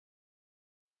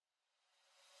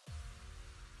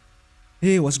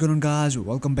Hey, what's going on guys?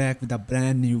 Welcome back with a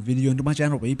brand new video into my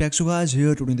channel RiPEX. So guys,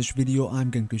 here today in this video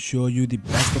I'm going to show you the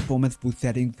best performance boost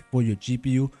settings for your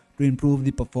GPU to improve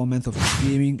the performance of your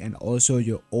gaming and also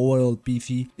your overall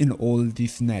PC in all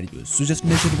these scenarios. So just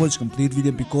make sure to watch complete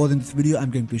video because in this video I'm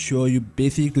going to show you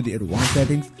basic to the advanced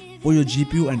settings for your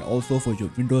GPU and also for your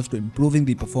Windows to improving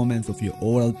the performance of your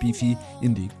overall PC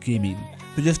in the gaming.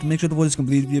 So just make sure to watch this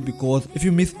complete video because if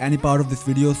you miss any part of this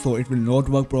video, so it will not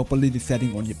work properly the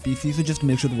setting on your PC. So just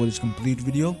make sure to watch this complete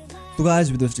video. So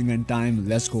guys, without wasting any time,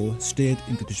 let's go straight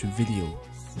into this video.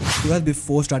 So guys,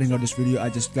 before starting out this video, I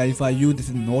just clarify you, this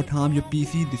is not harm your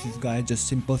PC. This is guys just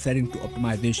simple setting to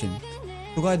optimization.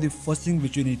 So guys, the first thing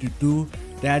which you need to do,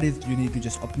 that is you need to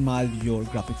just optimize your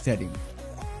graphics setting.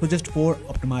 So just for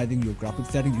optimizing your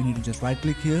graphics setting, you need to just right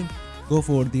click here, go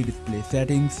for the display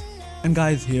settings. And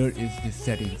guys, here is the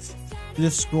settings. So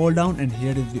just scroll down and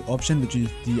here is the option which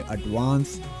is the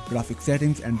advanced graphic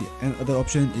settings, and the other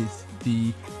option is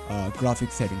the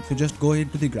graphic settings. So just go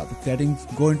into the graphic settings,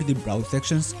 go into the browse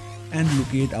sections and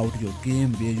locate out your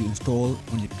game where you install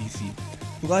on your PC.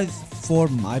 So guys, for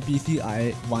my PC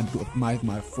I want to optimize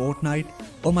my Fortnite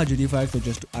or my GTA 5. So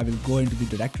just I will go into the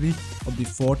directory of the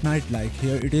Fortnite, like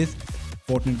here it is.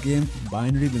 Fortnite games,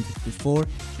 binary 164,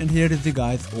 and here is the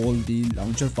guys all the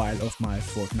launcher file of my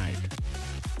Fortnite.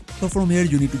 So from here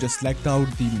you need to just select out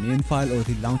the main file or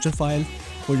the launcher file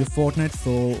for your Fortnite.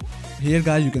 So here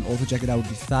guys you can also check it out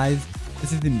the size.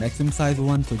 This is the maximum size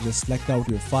one, so just select out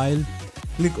your file,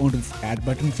 click onto this add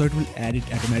button so it will add it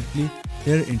automatically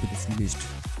here into this list.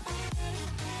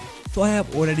 So I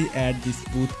have already added this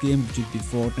both game which is the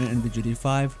Fortnite and the GTA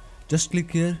 5. Just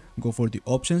click here, go for the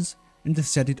options and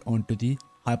just set it onto the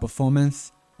high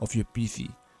performance of your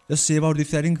PC. Just save out the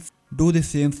settings. Do the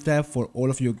same step for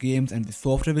all of your games and the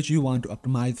software which you want to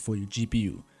optimize for your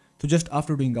GPU. So just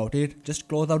after doing out it, just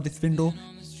close out this window.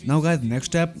 Now guys, next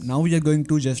step, now we are going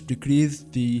to just decrease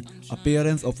the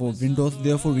appearance of our Windows,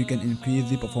 therefore we can increase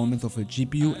the performance of your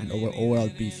GPU and our overall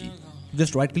PC.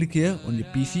 Just right click here on your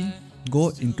PC, go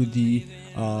into the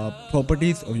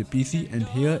properties of your PC, and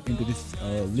here into this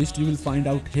list you will find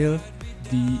out here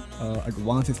the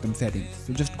advanced system settings.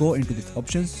 So just go into these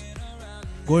options,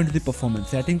 go into the performance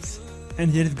settings,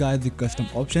 and here is guys the custom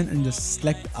option, and just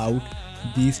select out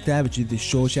this tab which is the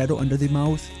show shadow under the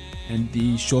mouse and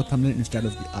the show thumbnail instead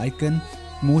of the icon,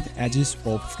 smooth edges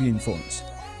of screen fonts.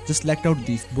 Just select out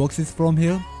these boxes from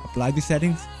here, apply the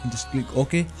settings and just click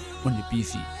OK on your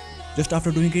PC. Just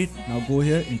after doing it, now go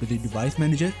here into the device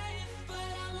manager,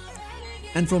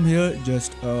 and from here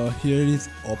just here is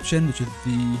option which is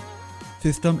the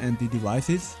system and the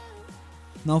devices.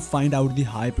 Now find out the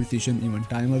high precision event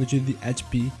timer which is the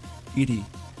HP ET.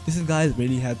 This is guys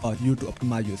really help out you to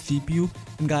optimize your CPU,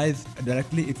 and guys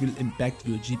directly it will impact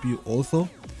your GPU also.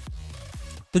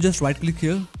 So just right click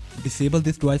here, disable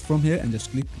this device from here and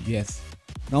just click yes.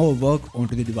 Now our work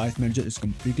onto the device manager is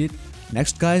completed.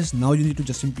 Next guys, now you need to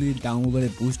just simply download a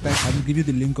boost pack. I will give you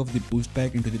the link of the boost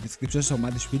pack into the description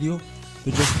of this video. So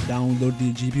just download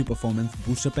the GPU performance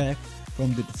booster pack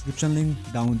from the description link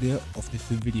down there of this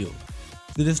video.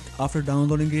 So just after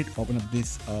downloading it, open up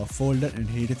this folder, and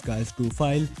here it is guys, two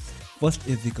files. First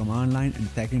is the command line and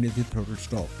second is the throttle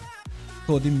stop.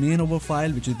 So the main over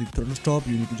file which is the throttle stop,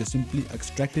 you need to just simply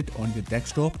extract it on your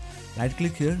desktop. Right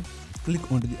click here,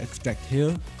 click onto the extract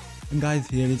here, and guys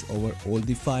here is over all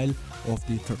the file of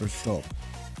the throttle stop.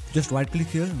 Just right click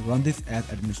here, run this as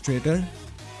administrator.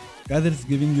 Guys, it is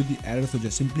giving you the error, so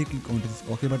just simply click onto this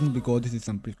OK button because this is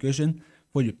some precaution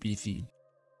for your PC.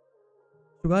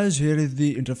 So guys, here is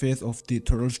the interface of the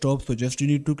throttle stop. So just you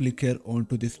need to click here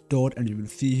onto this dot and you will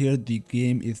see here the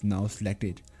game is now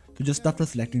selected. So just after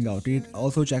selecting out it,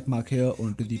 also check mark here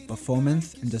onto the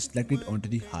performance and just select it onto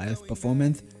the highest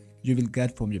performance you will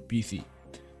get from your PC.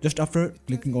 Just after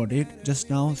clicking on it, just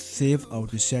now save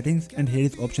out the settings, and here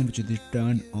is option which is the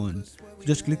turn on. So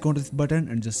just click on this button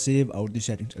and just save out the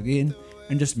settings again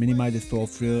and just minimize the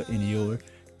software in your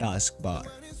taskbar.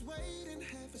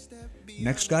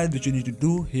 Next guys, which you need to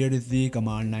do, here is the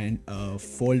command line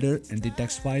folder and the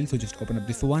text file. So just open up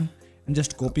this one and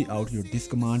just copy out your this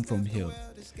command from here.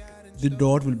 The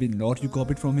dot will be not you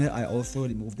copied from here. I also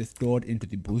remove this dot into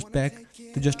the boost pack.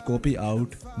 So just copy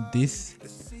out this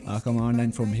command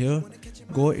line from here,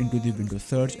 go into the Windows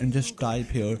search and just type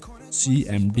here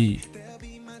cmd.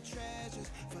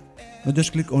 Now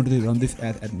just click onto the run this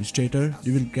as administrator.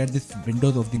 You will get this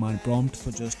Windows of the command prompt.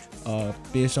 So just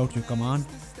paste out your command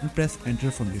and press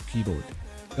enter from your keyboard.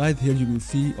 Guys, here you will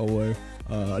see our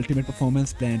ultimate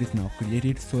performance plan is now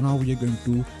created. So now we are going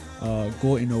to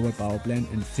go in our power plan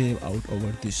and save out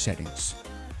over these settings.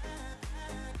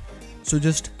 So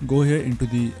just go here into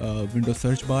the Windows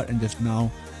search bar and just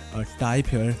now type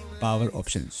here power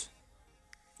options.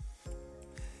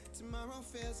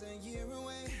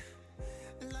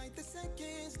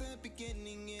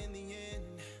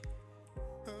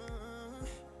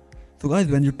 So guys,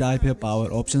 when you type here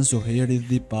power options, so here is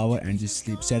the power and the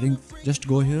sleep settings. Just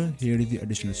go here is the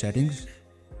additional settings,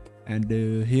 and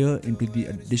here into the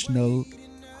additional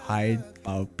hide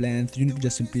power plans, you need to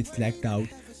just simply select out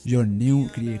your new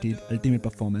created ultimate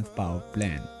performance power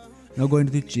plan. Now go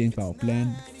into the change power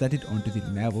plan, set it onto the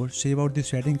never, save out the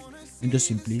settings and just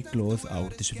simply close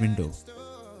out this window.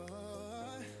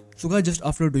 So guys, just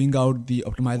after doing out the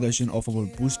optimization of our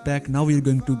boost pack, now we are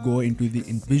going to go into the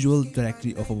individual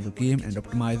directory of our game and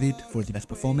optimize it for the best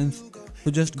performance. So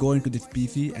just go into this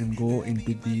PC and go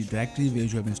into the directory where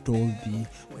you have installed the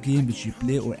game which you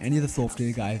play or any other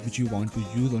software guys which you want to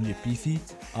use on your PC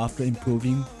after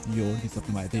improving your this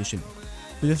optimization.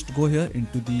 So just go here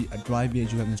into the drive where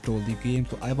you have installed the game.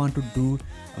 So I want to do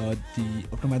the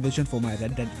optimization for my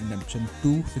Red Dead Redemption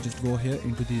 2. So just go here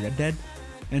into the Red Dead,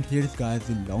 and here is guys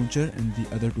the launcher and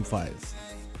the other two files.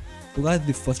 So guys,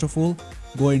 first of all,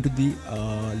 go into the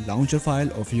launcher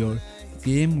file of your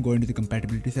game, go into the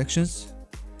compatibility sections,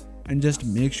 and just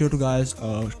make sure to guys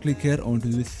click here onto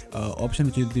this option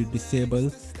which is the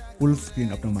disable full screen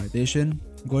optimization.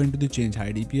 Go into the change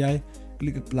high DPI,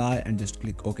 click apply and just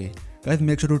click OK. Guys,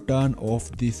 make sure to turn off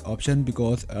this option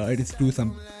because it is do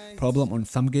some problem on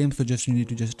some games, so just you need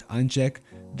to just uncheck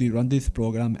the run this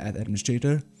program as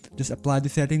administrator. Just apply the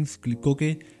settings, click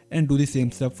OK, and do the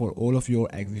same step for all of your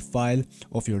exe file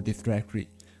of your disk directory.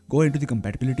 Go into the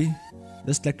compatibility,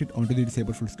 just select it onto the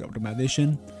disable full screen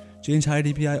optimization, change high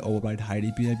DPI, override high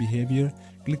DPI behavior,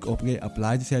 click OK,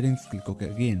 apply the settings, click OK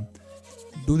again.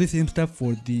 Do the same step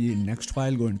for the next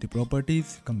file, go into the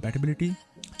properties, compatibility,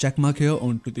 check mark here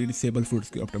onto the disable full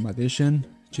screen optimization,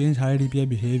 change high DPI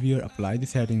behavior, apply the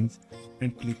settings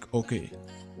and click OK.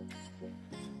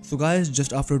 So guys,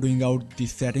 just after doing out the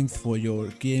settings for your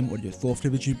game or your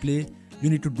software which you play, you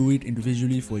need to do it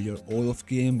individually for your all of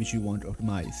game which you want to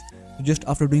optimize. So just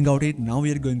after doing out it, now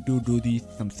we are going to do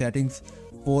some settings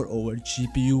for our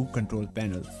GPU control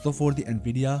panel. So for the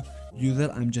Nvidia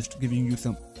user, I'm just giving you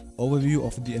some overview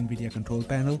of the Nvidia control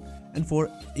panel, and for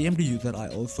AMD user I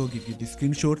also give you the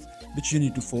screenshots which you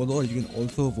need to follow, or you can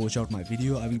also watch out my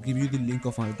video. I will give you the link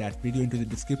of that video into the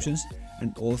descriptions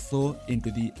and also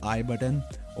into the I button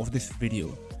of this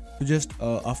video. So just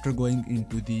after going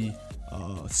into the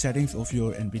settings of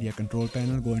your Nvidia control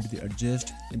panel, go into the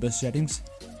adjust image settings,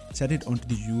 set it onto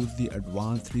the use the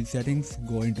advanced 3D settings,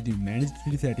 go into the manage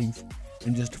 3D settings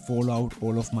and just follow out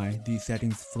all of these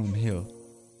settings from here.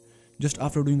 Just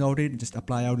after doing out it, just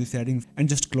apply out the settings and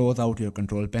just close out your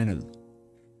control panel.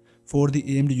 For the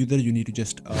AMD user, you need to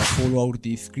just follow out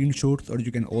the screenshots, or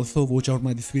you can also watch out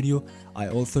this video. I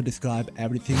also describe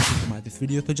everything in this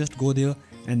video, so just go there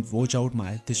and watch out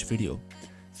this video.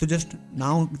 So just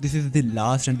now this is the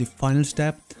last and the final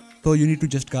step. So you need to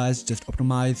just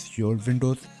optimize your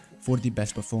Windows for the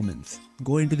best performance.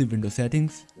 Go into the Windows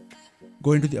settings,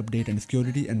 go into the update and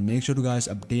security, and make sure to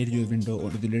update your window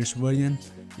onto the latest version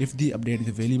if the update is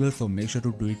available, so make sure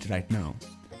to do it right now.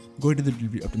 Go into the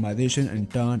delivery optimization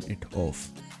and turn it off.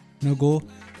 Now go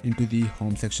into the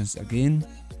home sections again,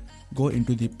 go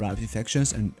into the privacy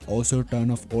sections and also turn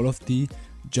off all of the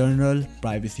general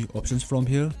privacy options from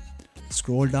here.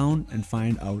 Scroll down and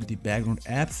find out the background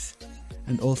apps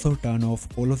and also turn off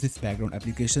all of these background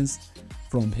applications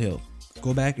from here.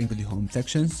 Go back into the home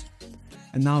sections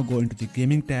and now go into the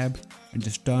gaming tab and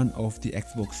just turn off the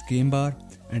Xbox game bar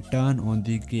and turn on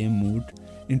the game mode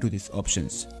into these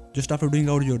options. Just after doing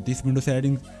out this window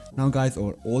settings, now guys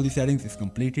all the settings is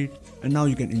completed, and now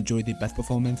you can enjoy the best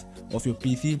performance of your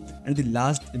PC. And the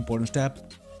last important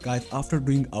step guys, after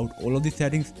doing out all of these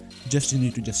settings, you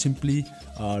need to simply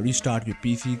restart your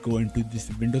PC. Go into this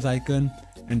Windows icon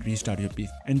and restart your PC,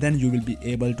 and then you will be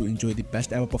able to enjoy the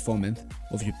best ever performance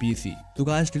of your PC. So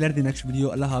guys, till at the next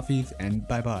video, Allah Hafiz and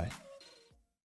bye bye.